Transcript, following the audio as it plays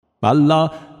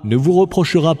Allah ne vous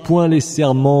reprochera point les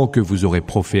serments que vous aurez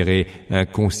proférés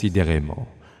inconsidérément,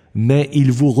 mais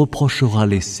il vous reprochera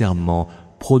les serments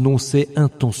prononcés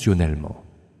intentionnellement.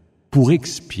 Pour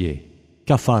expier,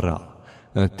 kafara,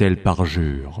 un tel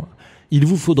parjure, il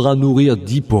vous faudra nourrir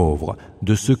 10 pauvres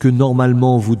de ce que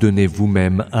normalement vous donnez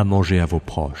vous-même à manger à vos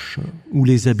proches, ou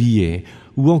les habiller,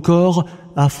 ou encore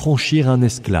affranchir un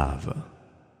esclave.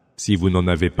 Si vous n'en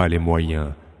avez pas les moyens,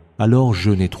 alors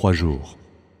jeûnez 3 jours.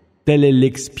 Telle est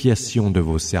l'expiation de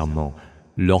vos serments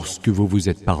lorsque vous vous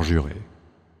êtes parjurés.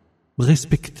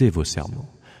 Respectez vos serments.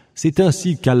 C'est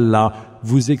ainsi qu'Allah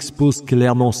vous expose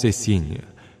clairement ces signes.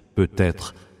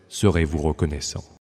 Peut-être serez-vous reconnaissant.